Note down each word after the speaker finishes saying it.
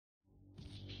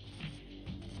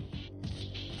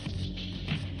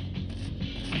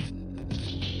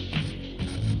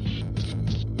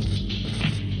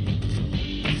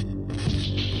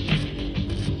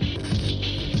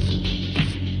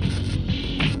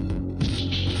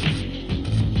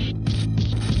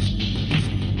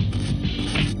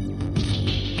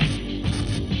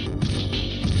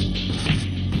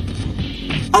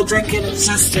I drink in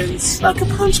existence like a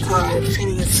punch card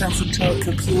feeding itself into a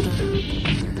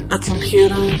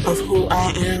computer of who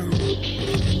I am.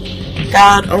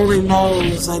 God only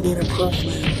knows I need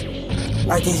improvement,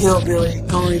 like a hillbilly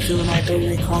going through an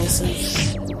identity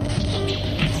crisis.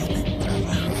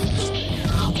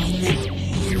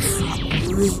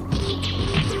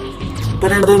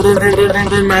 But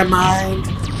in my mind,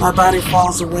 my body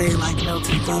falls away like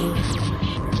melted butter.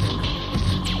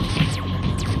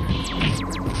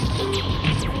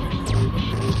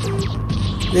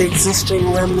 The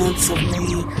existing remnants of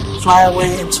me fly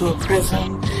away into a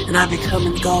prism, and I become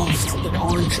engulfed in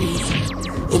orange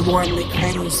ether. It warmly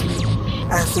cradles me.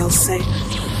 I feel safe.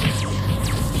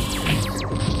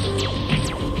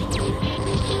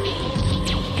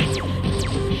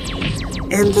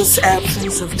 In this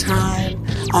absence of time,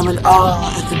 I'm in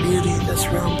awe at the beauty this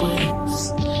realm brings.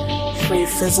 Free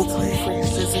physically,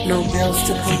 no bills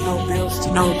to pay,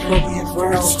 no appropriate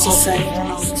words to say.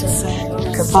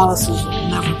 Catholicism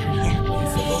never prepared me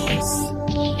for this.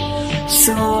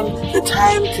 Soon, the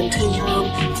time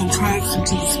continuum contracts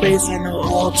into the space I know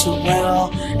all too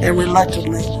well, and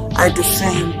reluctantly, I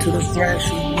descend to the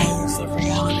thrashing waves of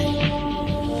reality.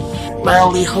 My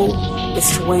only hope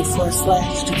is to wait for a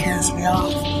slatch to cast me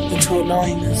off into a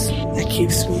knowingness that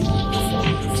keeps me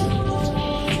afloat.